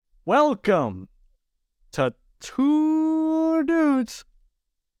Welcome to Two Dudes.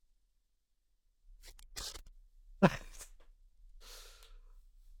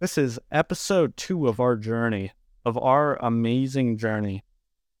 This is episode 2 of our journey, of our amazing journey.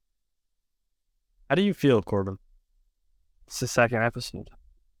 How do you feel, Corbin? It's the second episode.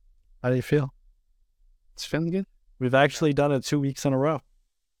 How do you feel? It's feeling good. We've actually done it 2 weeks in a row.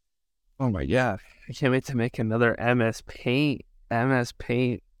 Oh my god. I can't wait to make another MS Paint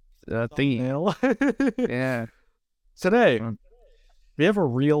thingy. Thumbnail. Yeah. Today, we have a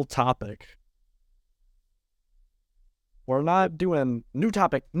real topic. We're not doing new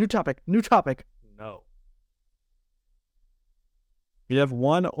topic. No. We have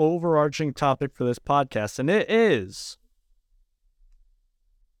one overarching topic for this podcast, and it is...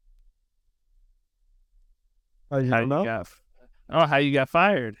 How you got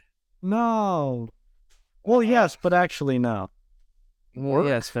fired. No. Well, yes, but actually no. Well,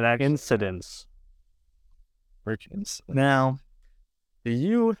 yes, but actually Incidents. work incidents. Now, do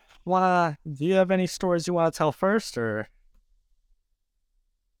you have any stories you want to tell first, or?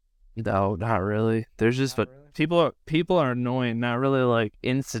 No, not really. There's just people are annoying, not really like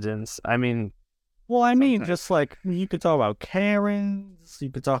incidents. I mean, Well, I mean, just like you could talk about Karens.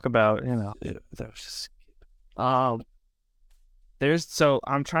 You could talk about, that was just I'm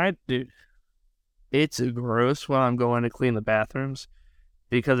trying to. It's gross when I'm going to clean the bathrooms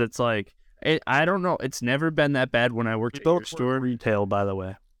because it's like I don't know. It's never been that bad when I worked at your store. Retail, by the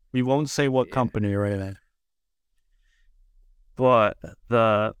way. We won't say what company or anything. But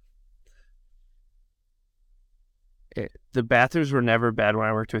the bathrooms were never bad when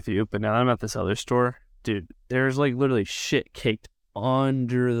I worked with you. But now I'm at this other store, dude. There's like literally shit caked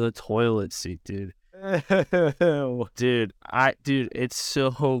under the toilet seat, dude. Dude, it's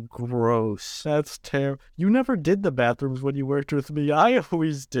so gross. That's terrible. You never did the bathrooms when you worked with me. I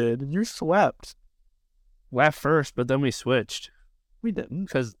always did. You swept. Well, at first, but then we switched. We didn't.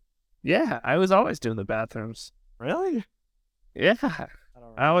 Because, yeah, I was always doing the bathrooms. Really? Yeah,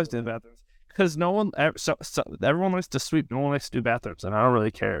 I always did the bathrooms. Because everyone likes to sweep, no one likes to do bathrooms, and I don't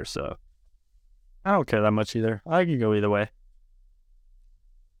really care, so. I don't care that much either. I can go either way.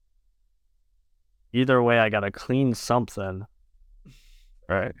 Either way, I gotta clean something.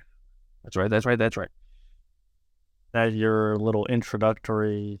 Right. That's right. That's your little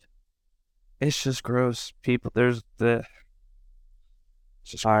introductory. It's just gross. People, there's the.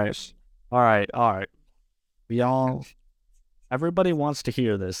 It's just gross. All right. Everybody wants to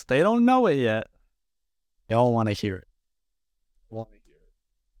hear this. They don't know it yet. They all want to hear it.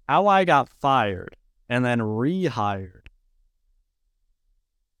 How I got fired and then rehired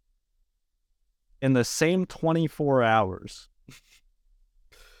in the same 24 hours.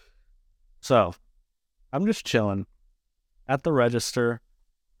 So, I'm just chilling at the register.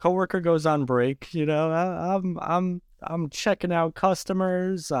 Coworker goes on break, I'm checking out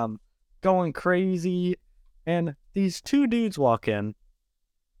customers, I'm going crazy, and these two dudes walk in.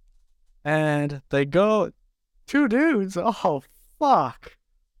 And they go, two dudes? Oh, fuck.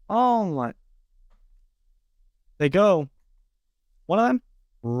 Oh my. They go, one of them,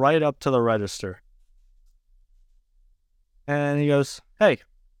 right up to the register. And he goes, hey,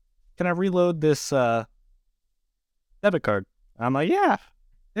 can I reload this debit card? I'm like,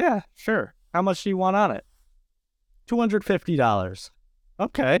 yeah, sure. How much do you want on it? $250.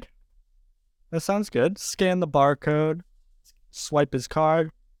 Okay. That sounds good. Scan the barcode, swipe his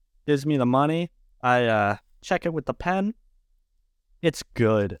card, gives me the money. I check it with the pen. It's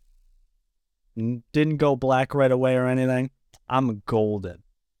good. Didn't go black right away or anything. I'm golden.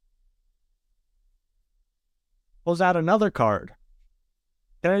 Pulls out another card.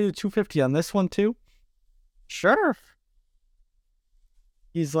 Can I do $250 on this one too? Sure.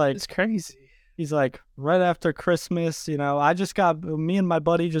 He's like, it's crazy. He's like, right after Christmas, me and my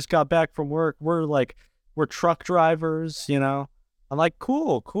buddy just got back from work. We're truck drivers, I'm like,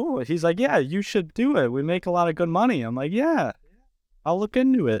 cool. He's like, yeah, you should do it. We make a lot of good money. I'm like, yeah, I'll look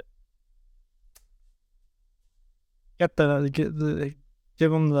into it. Give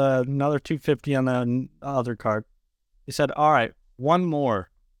him another $250 on the other card. He said, all right, one more.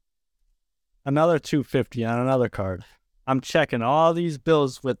 Another $250 on another card. I'm checking all these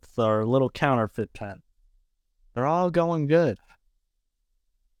bills with our little counterfeit pen. They're all going good.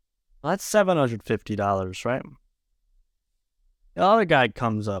 Well, that's $750, right? The other guy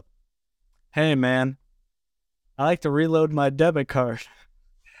comes up. Hey, man, I like to reload my debit card.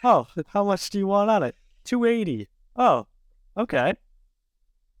 Oh, how much do you want on it? $280. Oh, okay.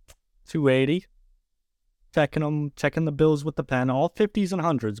 $280. Checking the bills with the pen. All 50s and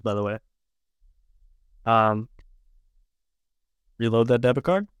 100s, by the way. Reload that debit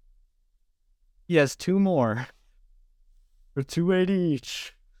card. He has two more for 280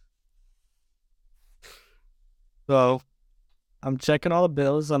 each. So I'm checking all the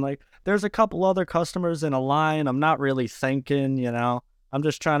bills. I'm like, there's a couple other customers in a line. I'm not really thinking, I'm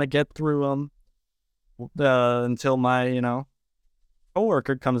just trying to get through them until my,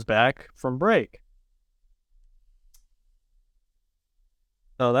 coworker comes back from break.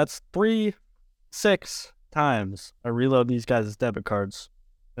 So that's 6 times I reload these guys' debit cards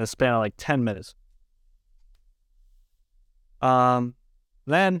in a span of like 10 minutes.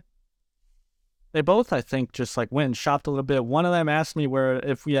 Then they both, I think, just like went and shopped a little bit. One of them asked me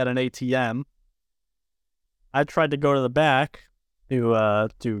if we had an ATM. I tried to go to the back to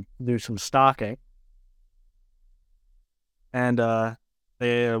do some stocking, and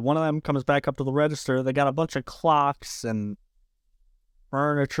one of them comes back up to the register. They got a bunch of clocks and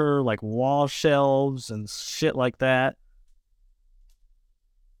furniture, like wall shelves and shit like that.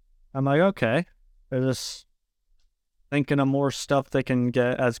 I'm like, okay, they're just thinking of more stuff they can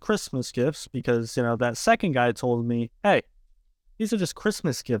get as Christmas gifts because, that second guy told me, hey, these are just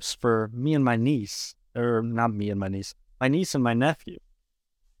Christmas gifts for me and my niece. Or not me and my niece and my nephew.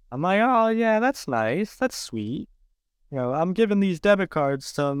 I'm like, oh, yeah, that's nice. That's sweet. I'm giving these debit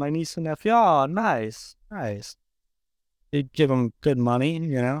cards to my niece and nephew. Oh, nice. You give them good money,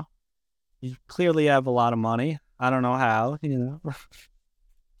 You clearly have a lot of money. I don't know how,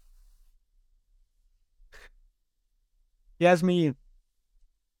 He has me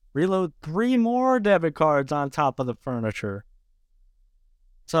reload 3 more debit cards on top of the furniture.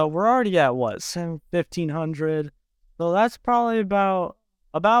 So we're already at what, 1,500? So that's probably about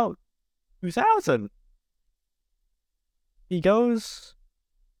 2,000. He goes.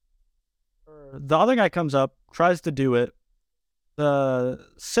 The other guy comes up, tries to do it. The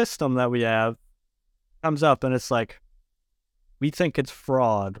system that we have comes up and it's like, we think it's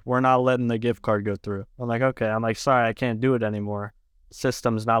fraud. We're not letting the gift card go through. I'm like, okay. I'm like, sorry, I can't do it anymore. The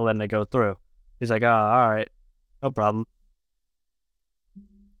system's not letting it go through. He's like, oh, all right. No problem.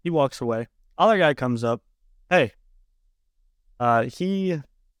 He walks away. Other guy comes up. Hey, he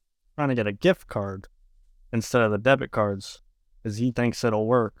trying to get a gift card instead of the debit cards because he thinks it'll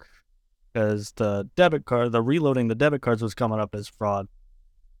work. Because the reloading the debit cards was coming up as fraud.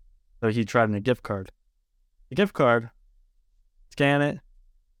 So he tried a gift card. The gift card, scan it.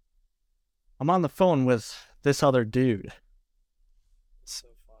 I'm on the phone with this other dude. It's so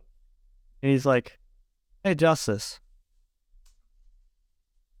fun. And he's like, hey, Justice,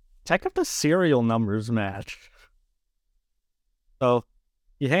 check if the serial numbers match. So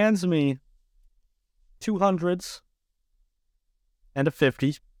he hands me 200s and a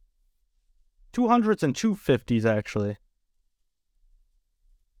 50. 200s and 250s, actually.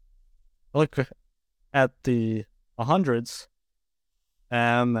 Look at the 100s.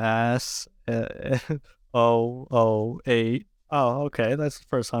 MS008. Oh, okay, that's the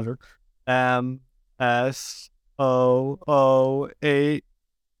first 100. MS008.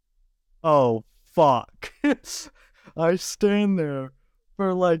 Oh, fuck. I stand there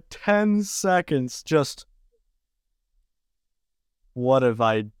for like 10 seconds just, what have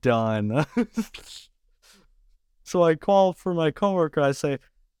I done? So I call for my coworker. I say,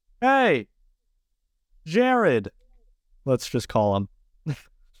 hey, Jared. Let's just call him.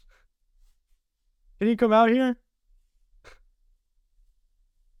 Can you come out here?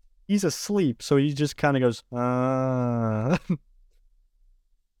 He's asleep, so he just kind of goes,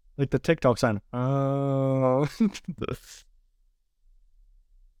 like the TikTok sign.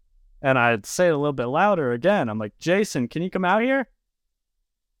 And I'd say it a little bit louder again. I'm like, Jason, can you come out here?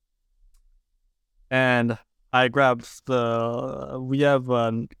 And I grabbed we have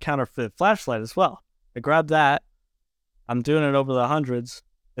a counterfeit flashlight as well. I grabbed that. I'm doing it over the 100s.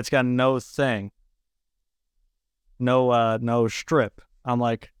 It's got no thing. No strip. I'm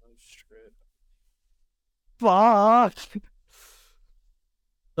like, fuck.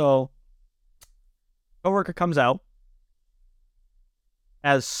 So, coworker comes out.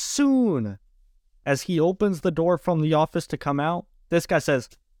 As soon as he opens the door from the office to come out, this guy says,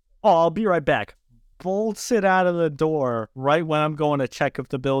 oh, I'll be right back. Bolts it out of the door right when I'm going to check if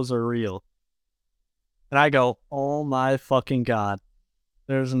the bills are real. And I go, oh my fucking God.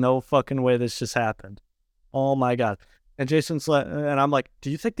 There's no fucking way this just happened. Oh my God. And and I'm like, do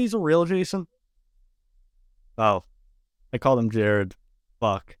you think these are real, Jason? Oh, I called him Jared.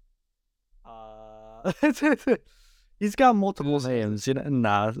 Fuck. He's got multiple names.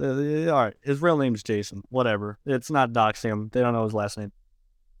 Nah. All right. His real name's Jason. Whatever. It's not doxing him. They don't know his last name.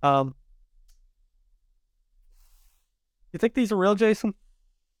 You think these are real, Jason?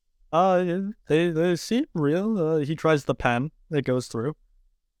 They seem real. He tries the pen. It goes through.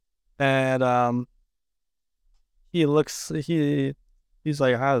 And he looks, he's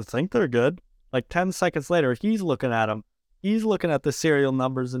like, I think they're good. Like 10 seconds later, he's looking at him. He's looking at the serial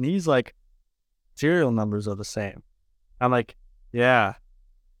numbers, and he's like, serial numbers are the same. I'm like, yeah.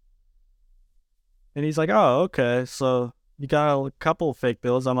 And he's like, oh, okay. So you got a couple fake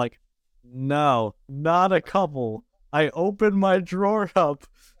bills. I'm like, no, not a couple. I open my drawer up,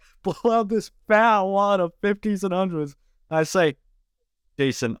 pull out this fat wad of 50s and 100s. And I say,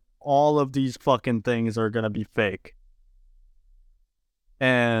 Jason, all of these fucking things are going to be fake.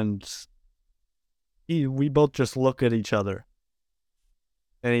 And we both just look at each other.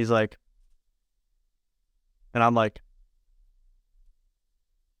 And he's like, and I'm like,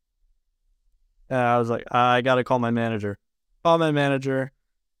 and I was like, I got to call my manager. Call my manager.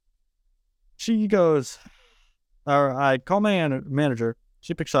 She goes, or I call my manager.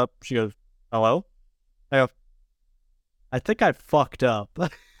 She picks up. She goes, hello? I go, I think I fucked up.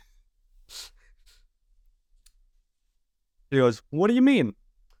 She goes, what do you mean?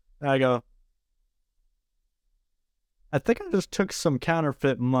 And I go, I think I just took some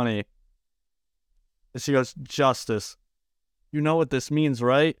counterfeit money. And she goes, Justice, you know what this means,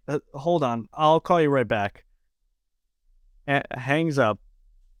 right? Hold on, I'll call you right back. And hangs up.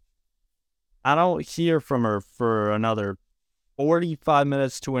 I don't hear from her for another 45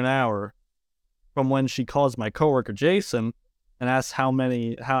 minutes to an hour from when she calls my coworker Jason and asks how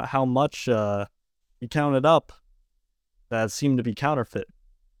much he counted up that seemed to be counterfeit.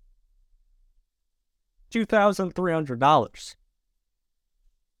 $2,300.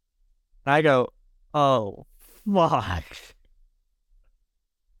 And I go, oh, fuck.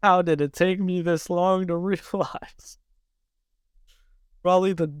 How did it take me this long to realize?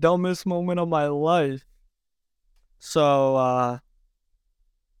 Probably the dumbest moment of my life. So,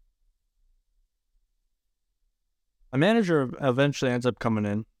 my manager eventually ends up coming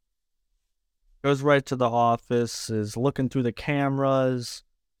in. Goes right to the office, is looking through the cameras,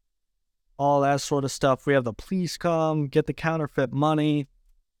 all that sort of stuff. We have the police come, get the counterfeit money.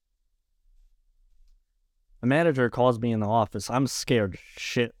 The manager calls me in the office. I'm scared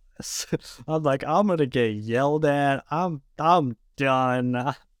shitless. I'm like, I'm gonna get yelled at. I'm done.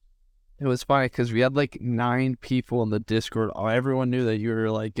 It was funny because we had like 9 people in the Discord. Everyone knew that you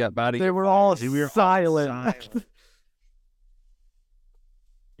were like about to. They were all silent.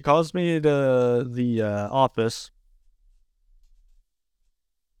 He calls me to the office,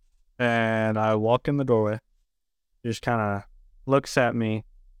 and I walk in the doorway. He just kind of looks at me,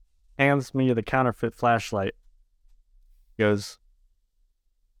 hands me the counterfeit flashlight. He goes,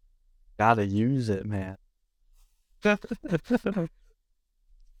 gotta use it, man. None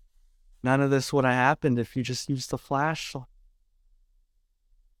of this would have happened if you just used the flashlight.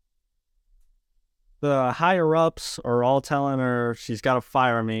 The higher-ups are all telling her she's got to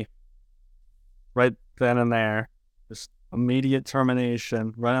fire me right then and there. Just immediate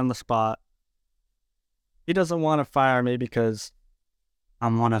termination, right on the spot. He doesn't want to fire me because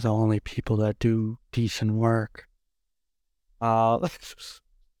I'm one of the only people that do decent work. Nope.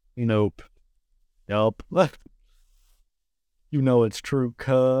 Yup. You know it's true,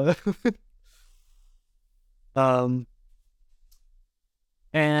 cuh.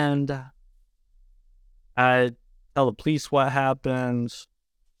 And I tell the police what happened.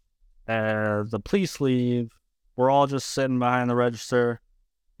 The police leave. We're all just sitting behind the register.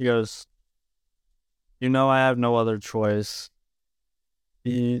 He goes, you know I have no other choice.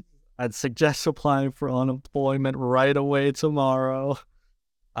 I'd suggest applying for unemployment right away tomorrow.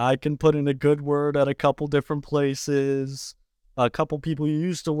 I can put in a good word at a couple different places. A couple people you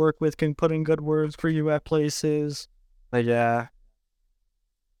used to work with can put in good words for you at places. But yeah.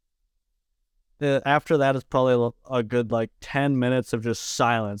 After that is probably a good 10 minutes of just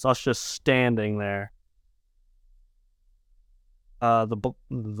silence. Us just standing there.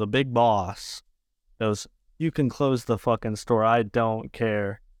 The big boss goes, you can close the fucking store. I don't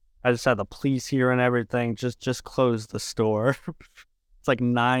care. I just had the police here and everything. Just close the store. It's like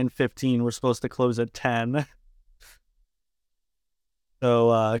 9:15. We're supposed to close at 10.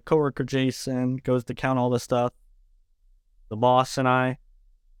 So coworker Jason goes to count all the stuff. The boss and I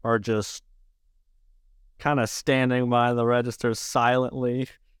are just kind of standing by the register silently,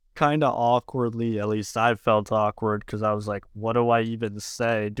 kind of awkwardly. At least I felt awkward because I was like, what do I even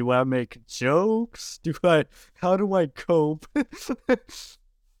say? Do I make jokes? How do I cope?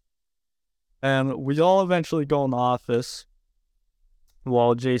 And we all eventually go in the office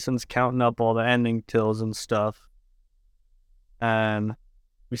while Jason's counting up all the ending tills and stuff. And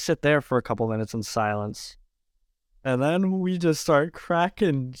we sit there for a couple minutes in silence. And then we just start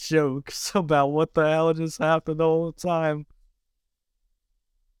cracking jokes about what the hell just happened the whole time.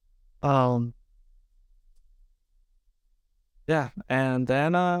 Um, yeah, and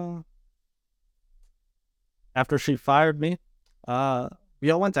then after she fired me, uh, we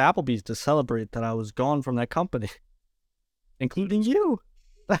all went to Applebee's to celebrate that I was gone from that company, including you.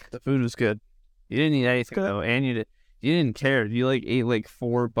 The food was good. You didn't eat anything Good. though, and you didn't care. You like ate like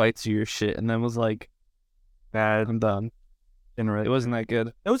 4 bites of your shit, and then was like, "Bad, I'm done." Didn't really. It wasn't that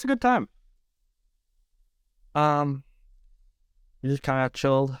good. It was a good time. We just kind of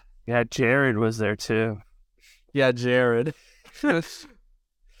chilled. Yeah, Jared was there too. Yeah, Jared.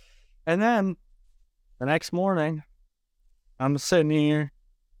 And then the next morning, I'm sitting here.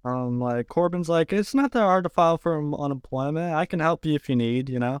 Like Corbin's like, it's not that hard to file for unemployment. I can help you if you need,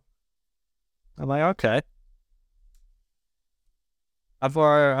 you know. I'm like, okay. I'm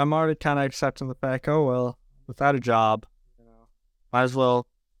already kind of accepting the fact. Oh well, without a job, you know, might as well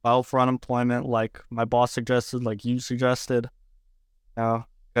file for unemployment, like my boss suggested, like you suggested. You know,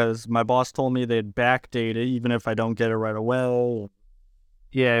 because my boss told me they'd backdate it even if I don't get it right away.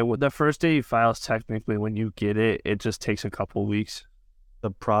 Yeah, the first day you file is technically when you get it. It just takes a couple weeks. The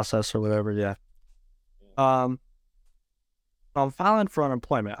process or whatever, yeah. I'm filing for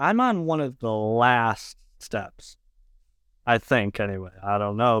unemployment. I'm on one of the last steps. I think, anyway. I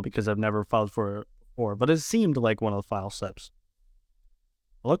don't know because I've never filed for it before, but it seemed like one of the file steps.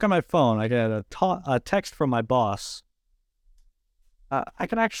 I look at my phone. I get a text from my boss. I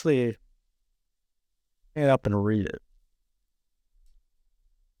can actually get up and read it.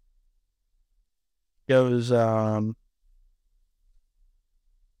 It goes,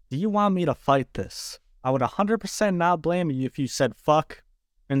 do you want me to fight this? I would 100% not blame you if you said fuck,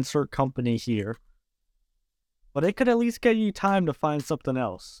 insert company here. But it could at least get you time to find something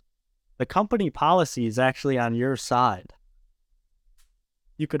else. The company policy is actually on your side.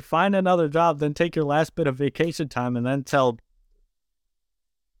 You could find another job, then take your last bit of vacation time and then tell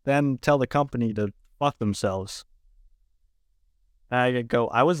the company to fuck themselves. And I could go,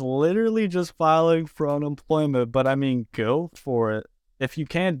 I was literally just filing for unemployment, but I mean, go for it. If you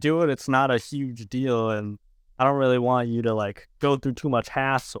can't do it, it's not a huge deal, and I don't really want you to like go through too much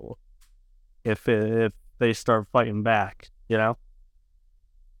hassle if they start fighting back, you know?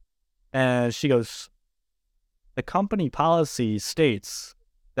 And she goes, the company policy states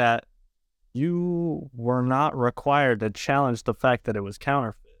that you were not required to challenge the fact that it was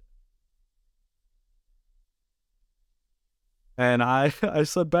counterfeit. And I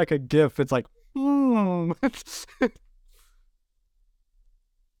sent back a GIF. It's like,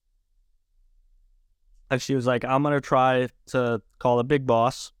 And she was like, I'm going to try to call the big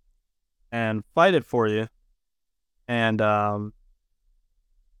boss and fight it for you. And, but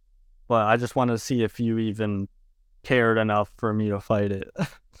I just wanted to see if you even cared enough for me to fight it.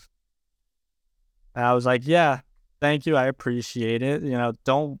 And I was like, yeah, thank you. I appreciate it. You know,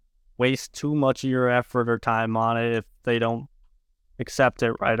 don't waste too much of your effort or time on it if they don't accept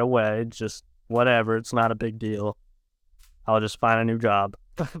it right away. Just whatever. It's not a big deal. I'll just find a new job.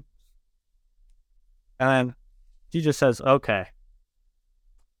 And then she just says, okay.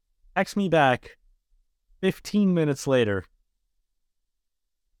 Text me back 15 minutes later.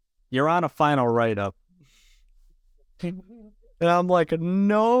 You're on a final write-up. And I'm like,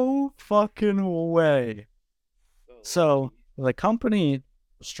 no fucking way. So the company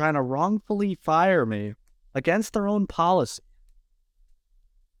was trying to wrongfully fire me against their own policy.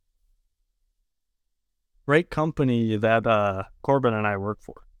 Great company that Corbin and I work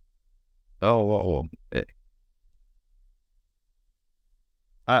for. Oh,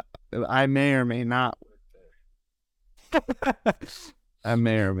 I may or may not work there. I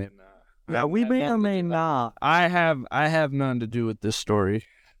may or may not. Yeah, we may or may not. I have nothing to do with this story.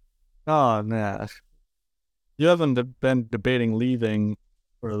 Oh, nah. You haven't been debating leaving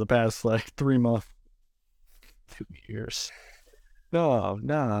for the past, 3 months. 2 years. No.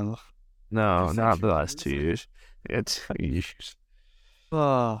 No, not the last 2 years. It's 2 years.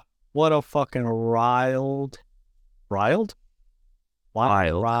 What a fucking wild ride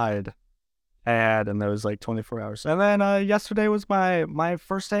I had in those 24 hours. And then yesterday was my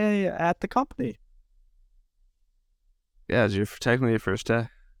first day at the company. Yeah, it's technically your first day.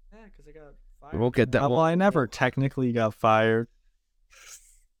 Yeah, because I got fired. We won't get that. Well, I never technically got fired.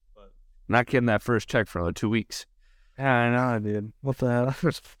 Not getting that first check for another 2 weeks. Yeah, I know, dude. What the hell?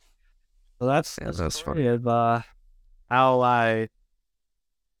 So that's funny. Of how I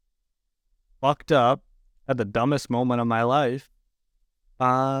fucked up at the dumbest moment of my life,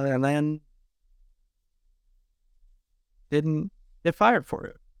 and then didn't get fired for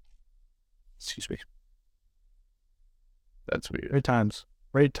it. Excuse me. That's weird.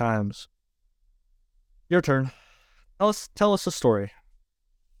 Great times. Your turn. Tell us a story.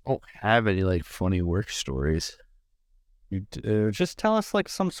 don't have any like funny work stories. You just tell us like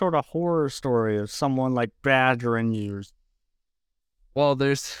some sort of horror story of someone like badgering you. Well,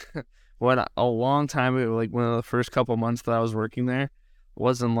 there's when a long time ago, like one of the first couple months that I was working there,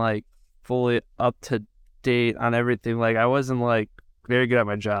 wasn't like fully up to date on everything. Like I wasn't like very good at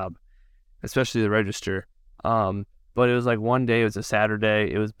my job, especially the register. But it was like one day, it was a Saturday,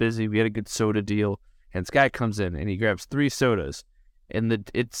 it was busy, we had a good soda deal, and this guy comes in and he grabs 3 sodas.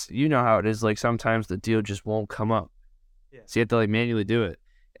 And it's you know how it is, like sometimes the deal just won't come up. Yeah. So you have to like manually do it.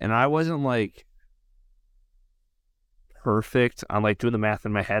 And I wasn't like perfect on like doing the math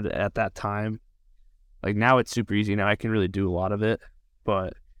in my head at that time. Like now it's super easy. Now I can really do a lot of it.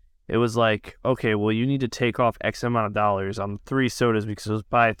 But it was like, okay, well you need to take off X amount of dollars on 3 sodas because it was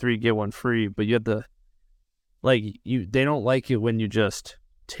buy 3, get 1 free. But you have to like they don't like it when you just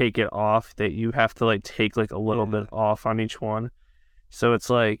take it off. That you have to like take like a little bit off on each one. So it's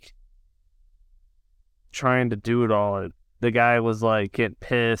like trying to do it all. The guy was like getting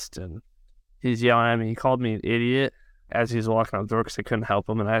pissed and he's yelling at me. He called me an idiot as he was walking out the door because I couldn't help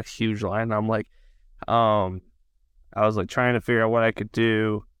him, and I had a huge line. And I'm like, I was like trying to figure out what I could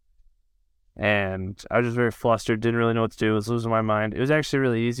do, and I was just very flustered. Didn't really know what to do. I was losing my mind. It was actually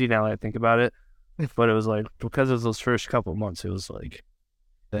really easy now that I think about it, but it was like because it was those first couple of months, it was like,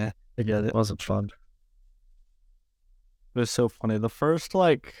 Yeah, I get it. It wasn't fun. It was so funny. The first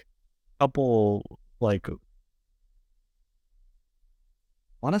like couple like I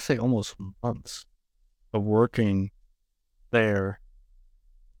want to say almost months of working there,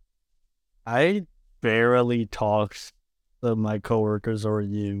 I barely talked to my coworkers or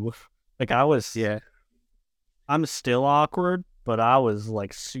you. Like I was, Yeah, I'm still awkward, but I was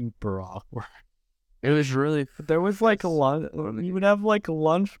like super awkward. it was really. There was like a lunch, you would have like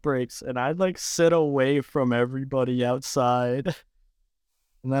lunch breaks, and I'd like sit away from everybody outside.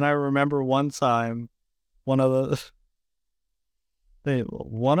 And then I remember one time, one of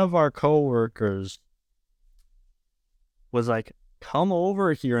one of our coworkers was like, "Come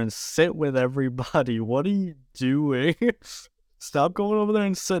over here and sit with everybody. What are you doing? Stop going over there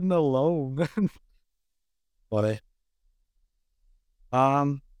and sitting alone." Funny.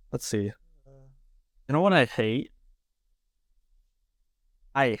 Let's see. You know what I hate?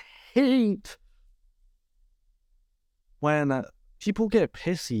 I hate when people get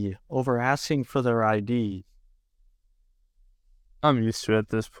pissy over asking for their ID. I'm used to it at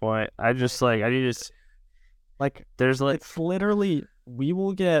this point. I just Like, there's like it's literally, we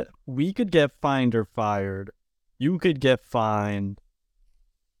could get fined or fired. You could get fined.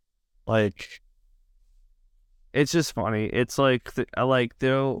 Like, it's just funny. It's like I like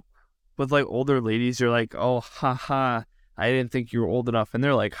they'll with like older ladies. You're like, oh, ha, I didn't think you were old enough, and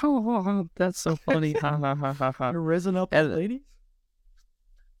they're like, ha ha ha, that's so funny, ha ha ha ha ha. you're risen up, And- ladies?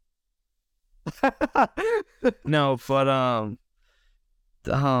 No, but I'll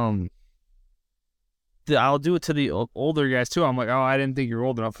do it to the older guys too. I'm like, oh, I didn't think you were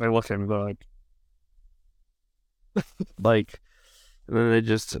old enough. They look at me, they're like, and then they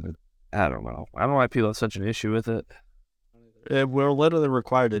just, I don't know. I don't know why people have such an issue with it. We're literally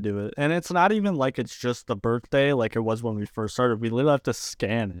required to do it. And it's not even like it's just the birthday like it was when we first started. We literally have to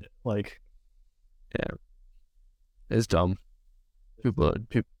scan it. Like, Yeah, it's dumb.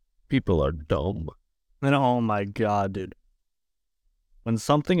 People are dumb. and oh my God, dude. When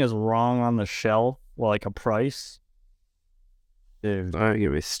something is wrong on the shelf, well, like a price, dude, Don't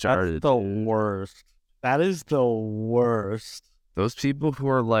get me started. that's the worst. That is the worst. Those people who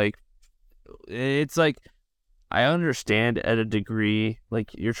are like, it's like, I understand at a degree,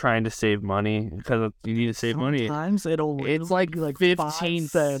 like you're trying to save money because you need to save money. Sometimes it'll It's like be like 15 5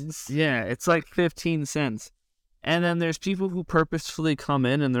 cents. Yeah, it's like 15 cents. And then there's people who purposefully come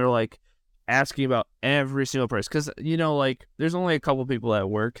in and they're like asking about every single price. Because, you know, like there's only a couple people that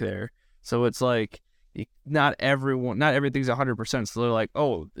work there. So it's like not everything's 100%. So they're like,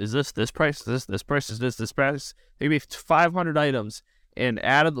 oh, is this price? This price? Is this price? There could be 500 items. And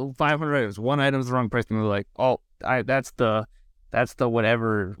out of the 500 items, one item's the wrong price. And they're like, oh, that's the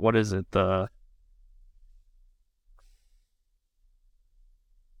whatever. What is it?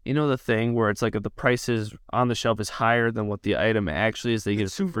 You know the thing where it's like if the price is on the shelf is higher than what the item actually is, they get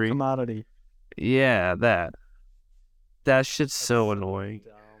it for free. Commodity. Yeah, that shit's so annoying.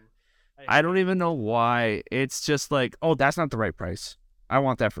 I don't even know why. It's just like, oh, that's not the right price. I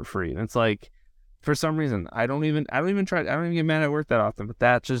want that for free. And it's like, for some reason, I don't even get mad at work that often, but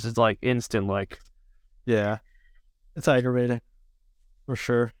that just is like instant, like, Yeah. It's aggravating. For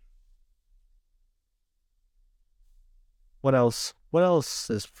sure. What else? What else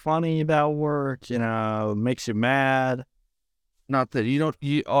is funny about work? You know, makes you mad? Not that you don't.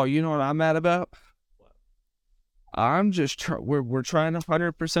 You know what I'm mad about? I'm just we're trying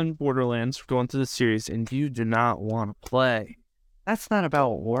 100% Borderlands going through the series, and you do not want to play. That's not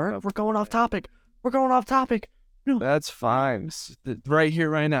about work. We're going off topic. We're going off topic. No. That's fine. Right here,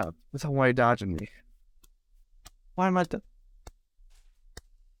 right now. That's why you dodging me. Why am I?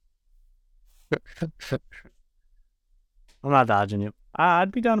 I'm not dodging you.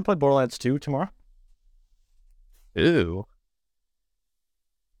 I'd be down to play Borderlands 2 tomorrow. Ew.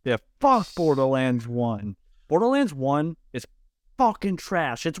 Yeah, fuck Borderlands 1. Borderlands 1 is fucking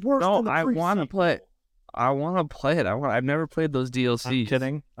trash. It's worse than the I want to play it. I want to play it. I've never played those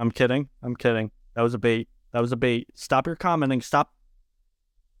DLCs. I'm kidding. That was a bait. Stop your commenting. Stop.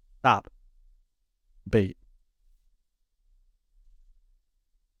 Bait.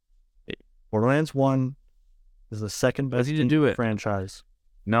 Borderlands 1 is the second best franchise.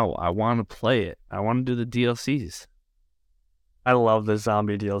 No, I want to play it. I want to do the DLCs. I love the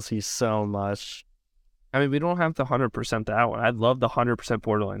zombie DLC so much. I mean, we don't have the 100% that one. I'd love the 100%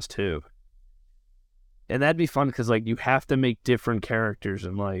 Borderlands 2. And that'd be fun because, like, you have to make different characters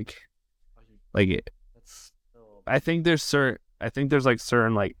and, like I think there's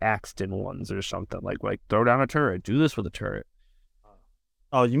certain like Axton ones or something. Like throw down a turret, do this with a turret.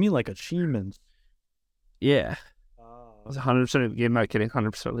 Oh, you mean like achievements? Yeah. It's 100% of the game not getting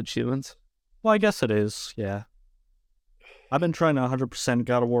 100% of the achievements. Well, I guess it is, yeah. I've been trying to 100%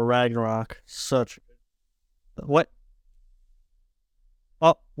 God of War Ragnarok. What?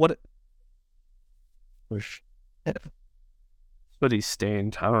 Oh, what? But he's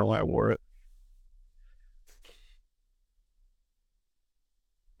stained. I don't know why I wore it.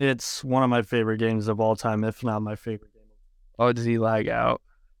 It's one of my favorite games of all time, if not my favorite game. Oh, did he lag out?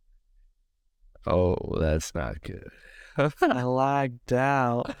 Oh, that's not good. I lagged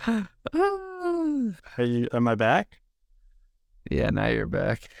out. Am I back? Yeah, now you're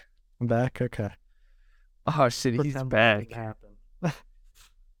back. I'm back? Okay. Oh, shit, he's back.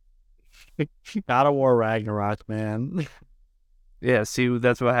 God of War Ragnarok, man. Yeah, see,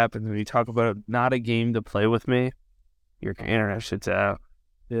 that's what happens when you talk about not a game to play with me. Your internet shit's out.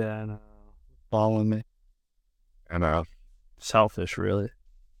 Yeah, I know. Following me. I know. Selfish, really.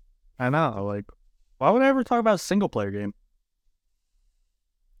 I know. Like, why would I ever talk about a single player game?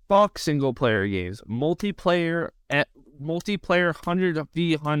 Fuck single player games. Multiplayer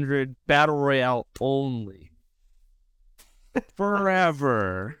 100v100 battle royale only.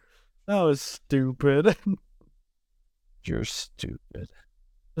 Forever. That was stupid. You're stupid.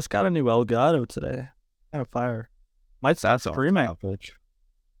 Just got a new Elgato today. Kind of fire. Might start streaming.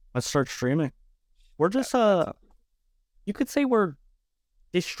 Let's start streaming. We're just you could say we're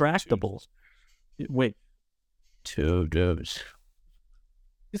distractible. Wait. Two dudes.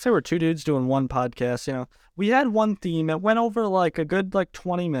 You say we're two dudes doing one podcast, you know. We had one theme. It went over like a good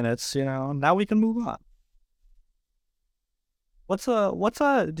 20 minutes, you know. Now we can move on. Do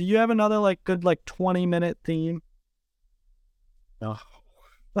you have another good 20-minute theme? No.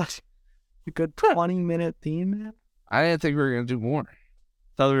 A good 20-minute theme, man? I didn't think we were going to do more.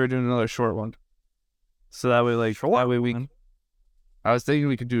 Thought we were doing another short one. So that way, I was thinking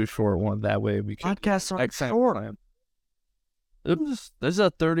we could do a short one. That way we could. Podcasts are short. This is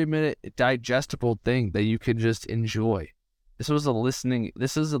a 30-minute digestible thing that you can just enjoy. This is a listening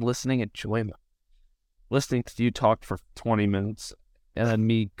enjoyment. Listening to you talk for 20 minutes and then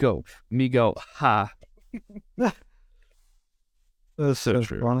me go, ha. That's so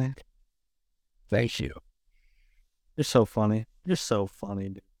true. Funny. Thank you. You're so funny. You're so funny,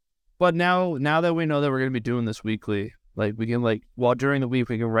 dude. But now that we know that we're going to be doing this weekly, we can during the week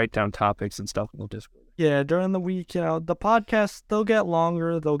we can write down topics and stuff on Discord. Yeah, during the week, you know, the podcasts, they'll get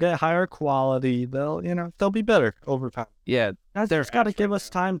longer, they'll get higher quality, they'll be better over time. Yeah. There's got to give us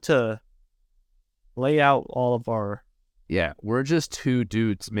time to lay out all of our... Yeah, we're just two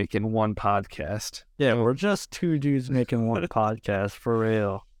dudes making one podcast. Yeah, we're just two dudes making one podcast, for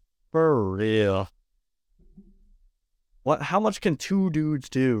real. For real. How much can two dudes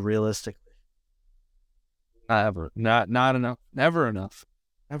do, realistically? Never. Not enough. Never enough.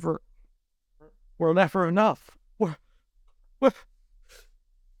 Never. We're never enough. We're...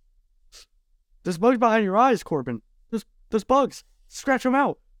 There's bugs behind your eyes, Corbin. There's bugs. Scratch them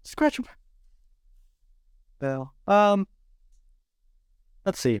out. Scratch them. Well,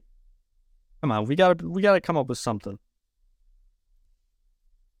 let's see. Come on, we gotta come up with something.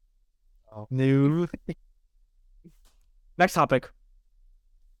 Oh. New. Next topic.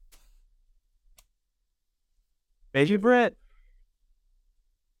 Favorite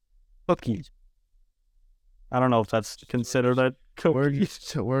cookies. I don't know if that's considered a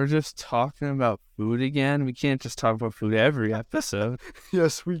We're just talking about food again. We can't just talk about food every episode.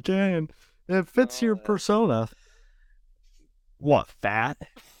 Yes, we can. It fits your persona. What, fat?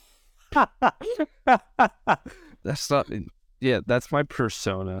 That's not. Yeah, that's my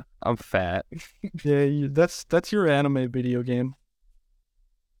persona. I'm fat. Yeah, that's your anime video game.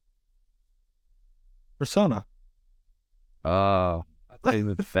 Persona. Oh, I thought you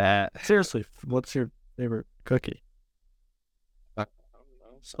meant fat. Seriously, what's your favorite cookie? I don't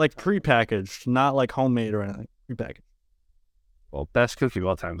know. Like prepackaged, not like homemade or anything. Prepackaged. Well, best cookie of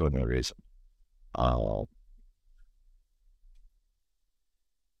all time, for no reason. Oh.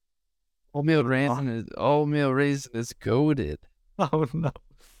 Oatmeal raisin is goated. Oh no.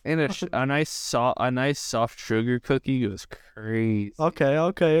 And a nice soft sugar cookie was crazy.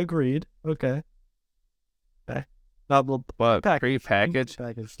 Okay, agreed. Okay. Not But prepackaged.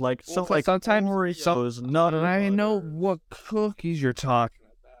 Like Well, like sometimes Oreos, I know what cookies you're talking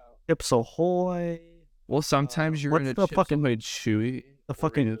about. Chips Ahoy, Well, sometimes you're what's in a the Chips fucking- Ahoy chewy. the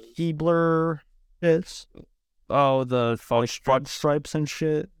fucking Oreos. Keebler hits, Oh, the fudge fudge stripes and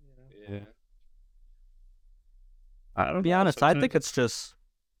shit. Yeah. I don't To be know, honest, I sometimes think it's just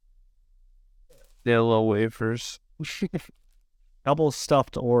they're little wafers. double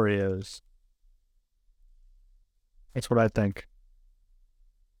stuffed Oreos. That's what I think.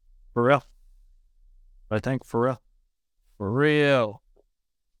 For real. I think for real. For real.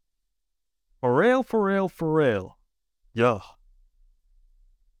 For real. Yeah.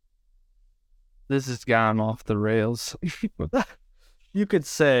 This has gone off the rails. You could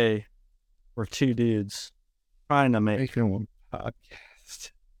say we're two dudes trying to make Making one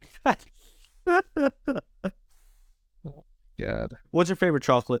podcast. God. What's your favorite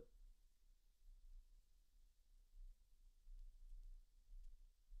chocolate?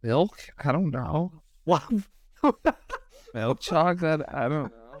 Milk? I don't know. What? Milk chocolate? I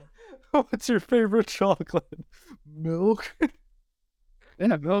don't know. What's your favorite chocolate? Milk?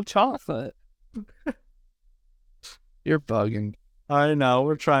 Yeah, milk chocolate. You're bugging. I know,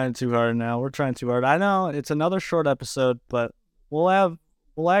 we're trying too hard now. We're trying too hard. I know it's another short episode, but we'll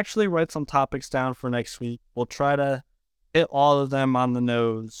actually write some topics down for next week. We'll try to hit all of them on the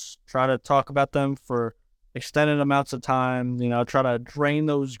nose. Try to talk about them for extended amounts of time. Try to drain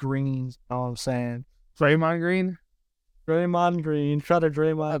those greens. You know what I'm saying? Draymond Green? Draymond Green. Try to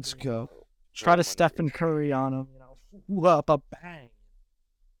Draymond. Let's go. Try to Stephen Curry on him. Up a bang.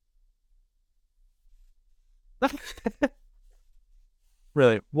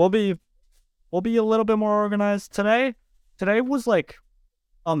 Really, we'll be a little bit more organized today. Today was like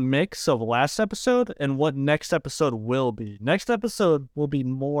a mix of last episode and what next episode will be. Next episode will be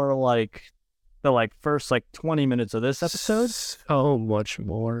more like the first 20 minutes of this episode. So much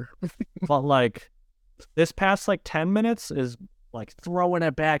more. But this past 10 minutes is throwing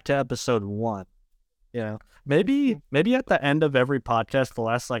it back to episode 1. Maybe at the end of every podcast, the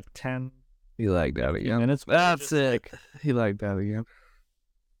last 10 He liked that again. minutes. That's it. He liked that again.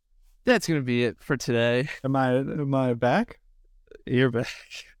 That's gonna be it for today. Am I back? You're back.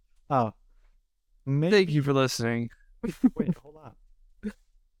 Oh. Thank you for listening. Wait, hold on.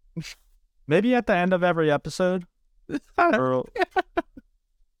 Maybe at the end of every episode. Or,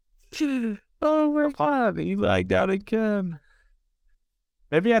 Oh, we're fine. He liked that again.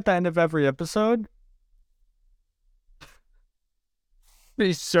 maybe at the end of every episode.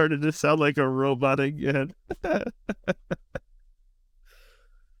 He started to sound like a robot again.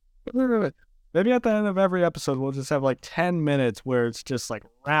 Maybe at the end of every episode, we'll just have 10 minutes where it's just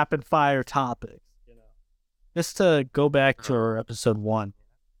rapid fire topics, just to go back to our episode 1.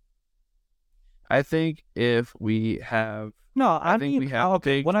 I think if we have, No, I think mean, we have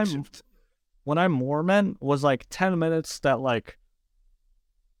okay, big. what I more meant was 10 minutes that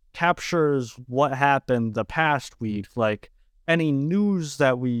captures what happened the past week, any news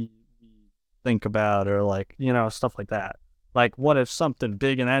that we think about, or stuff like that. What if something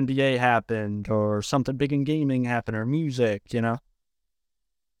big in NBA happened, or something big in gaming happened, or music, I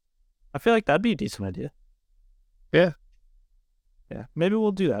feel like that'd be a decent idea. Yeah. Yeah, maybe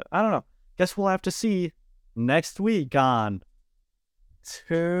we'll do that. I don't know. Guess we'll have to see next week on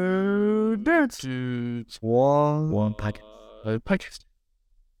Two Dudes. One podcast. Podcast.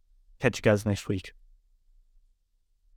 Catch you guys next week.